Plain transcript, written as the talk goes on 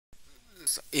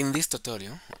So in this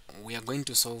tutorial, we are going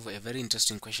to solve a very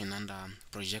interesting question under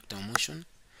projectile motion.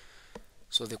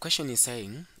 So the question is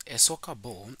saying a soccer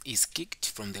ball is kicked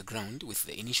from the ground with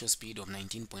the initial speed of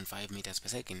 19.5 meters per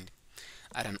second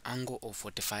at an angle of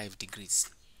 45 degrees.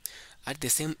 At the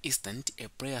same instant, a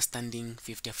player standing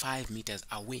 55 meters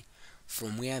away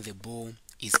from where the ball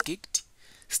is kicked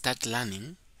starts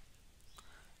running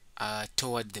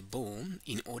toward the ball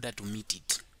in order to meet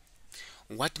it.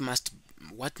 What must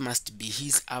be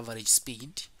his average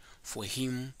speed for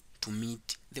him to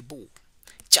meet the ball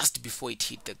just before it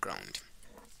hit the ground?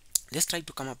 Let's try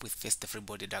to come up with first the free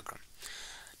body diagram.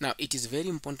 Now it is very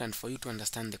important for you to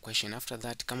understand the question. After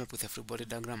that, come up with a free body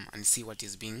diagram and see what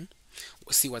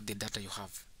the data you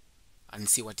have and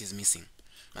see what is missing,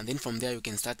 and then from there you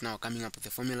can start now coming up with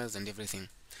the formulas and everything.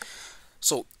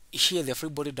 So here the free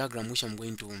body diagram which I'm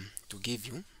going to give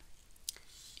you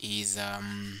is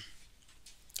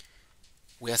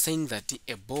we are saying that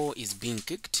a ball is being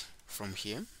kicked from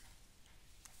here.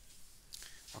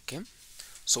 Okay,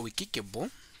 so we kick a ball,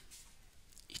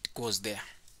 it goes there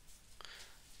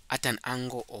at an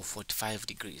angle of 45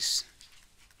 degrees.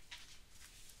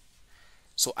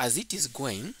 So as it is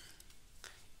going,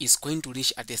 it's going to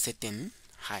reach at a certain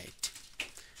height.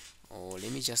 Or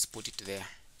let me just put it there.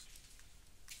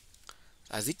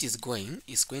 As it is going,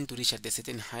 it's going to reach at a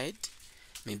certain height,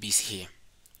 maybe it's here.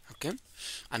 Okay,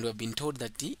 and we've been told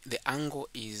that the angle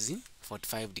is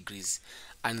 45 degrees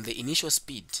and the initial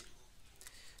speed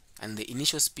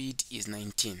is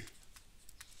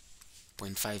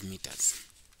 19.5 meters.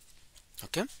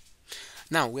 Okay,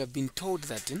 now we have been told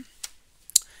that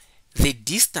the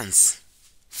distance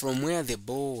from where the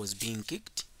ball was being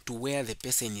kicked to where the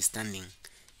person is standing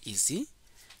is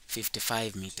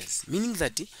 55 meters, meaning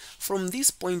that from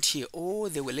this point here all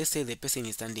the way, let's say the person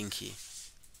is standing here,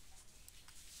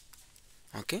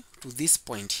 okay, to this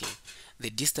point here, the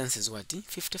distance is what?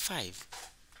 55.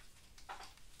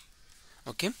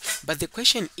 Okay, but the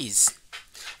question is,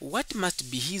 what must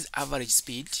be his average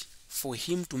speed for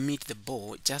him to meet the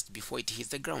ball just before it hits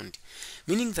the ground?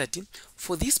 Meaning that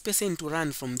for this person to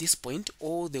run from this point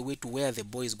all the way to where the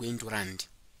ball is going to land,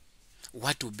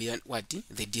 what will be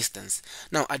the distance?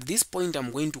 Now at this point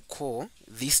I'm going to call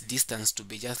this distance to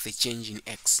be just the change in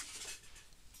x.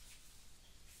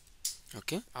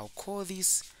 Okay, I'll call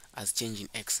this as change in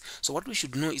x. So what we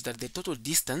should know is that the total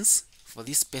distance for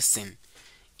this person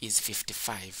is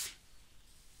 55.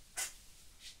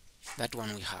 That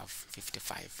one we have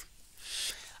 55.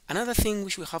 Another thing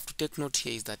which we have to take note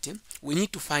here is that we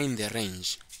need to find the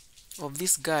range of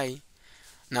this guy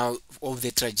now, of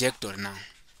the trajectory. Now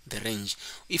the range,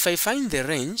 if I find the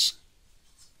range,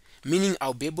 meaning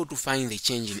I'll be able to find the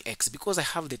change in x because I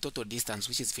have the total distance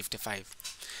which is 55.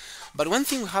 But one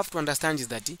thing we have to understand is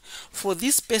that for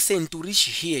this person to reach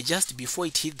here just before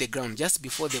it hit the ground, just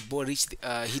before the ball hit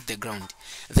the ground,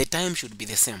 the time should be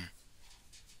the same.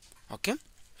 Okay,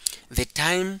 the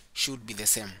time should be the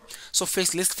same. So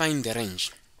first let's find the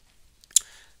range.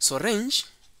 So range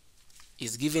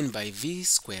is given by v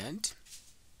squared,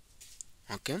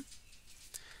 okay,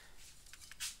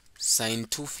 sine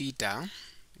 2 theta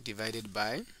divided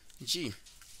by g.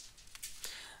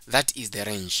 That is the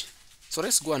range. So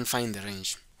let's go and find the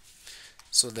range.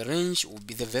 So the range will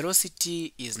be, the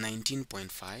velocity is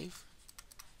 19.5.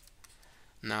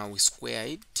 Now we square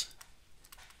it.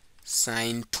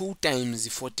 Sine 2 times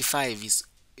 45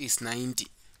 is 90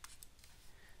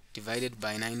 divided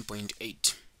by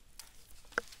 9.8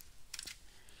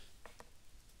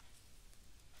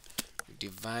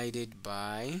 divided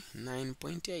by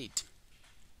 9.8.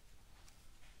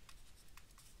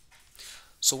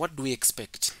 So what do we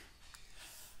expect?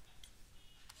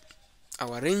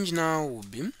 Our range now will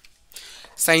be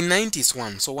sine 90 is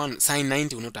 1, so sine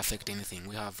 90 will not affect anything.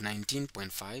 We have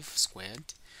 19.5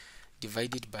 squared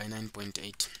divided by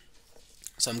 9.8,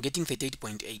 so I'm getting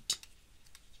 38.8.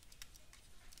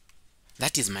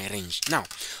 That is my range. Now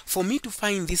for me to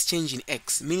find this change in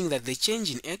x, meaning that the change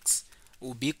in x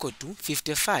will be equal to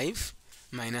 55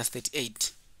 minus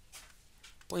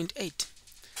 38.8.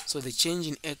 so the change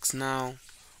in x now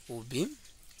will be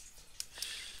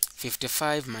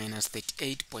 55 minus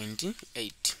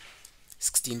 38.8,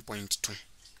 16.2.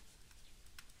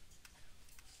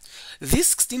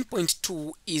 This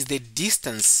 16.2 is the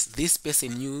distance this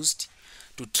person used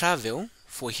to travel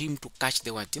for him to catch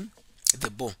the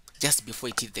ball just before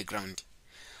it hit the ground.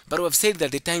 But we've said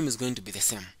that the time is going to be the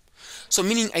same. So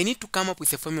meaning I need to come up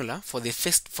with a formula for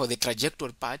the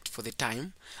trajectory part for the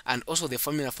time, and also the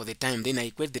formula for the time. Then I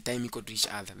equate the time equal to each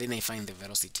other. Then I find the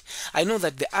velocity. I know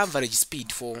that the average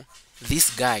speed for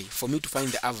this guy, for me to find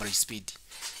the average speed,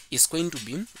 is going to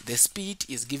be the speed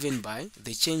is given by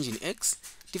the change in x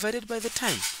divided by the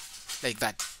time, like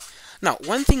that. Now,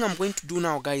 one thing I'm going to do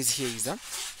now, guys, here is that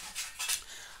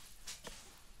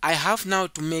I have now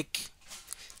to make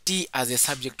t as a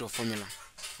subject of formula,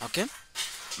 okay?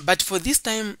 But for this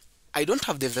time, I don't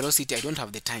have the velocity, I don't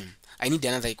have the time. I need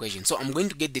another equation. So I'm going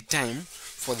to get the time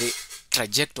for the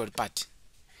trajectory part.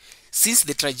 Since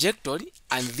the trajectory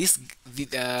and this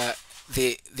the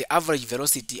average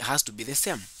velocity has to be the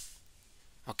same,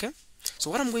 okay?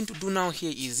 So what I'm going to do now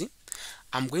here is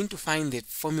I'm going to find the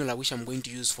formula which I'm going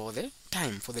to use for the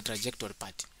time for the trajectory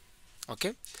part,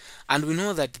 okay? And we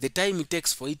know that the time it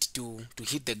takes for it to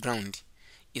hit the ground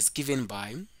is given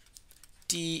by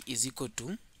t is equal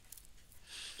to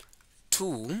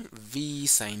 2v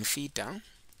sine theta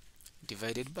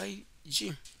divided by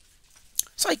g.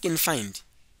 So I can find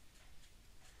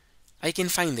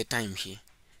the time here.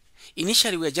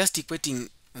 Initially we are just equating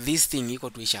this thing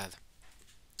equal to each other,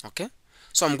 okay?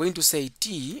 So I'm going to say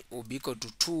t will be equal to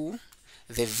 2,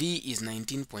 the v is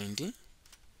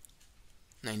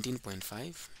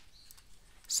 19.5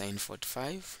 sine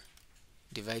 45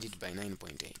 divided by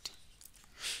 9.8.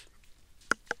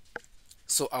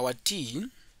 So our t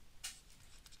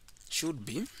should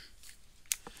be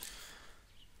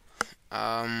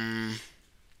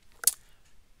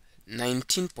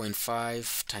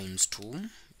 19.5 times 2,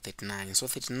 39. So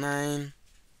 39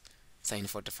 sine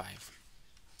 45.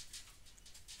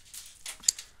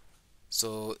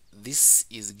 So this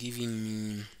is giving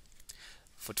me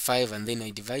 45, and then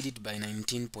I divide it by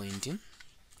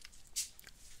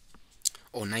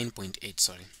 9.8,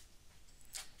 sorry,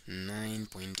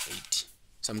 9.8.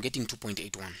 So I'm getting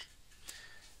 2.81.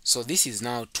 So this is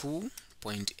now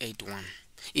 2.81.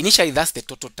 Initially that's the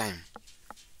total time,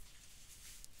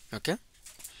 okay?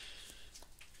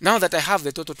 Now that I have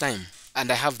the total time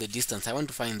and I have the distance, I want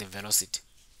to find the velocity.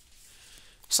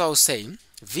 So I'll say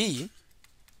v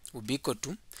will be equal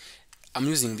to, I'm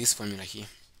using this formula here.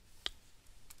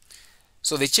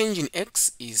 So the change in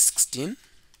x is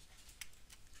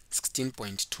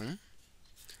 16.2.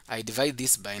 I divide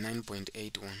this by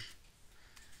 9.81.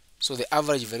 So the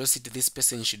average velocity this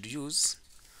person should use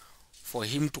for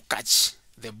him to catch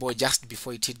the ball just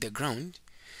before it hit the ground,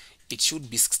 it should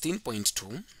be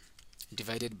 16.2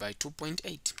 divided by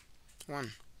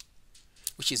 2.81,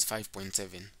 which is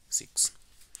 5.76.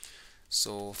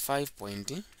 So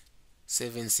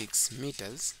 5.76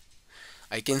 meters.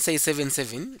 I can say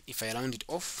 77 if I round it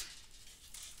off.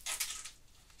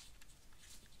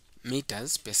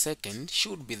 Meters per second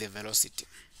should be the velocity.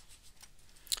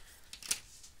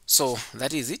 So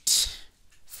that is it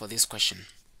for this question.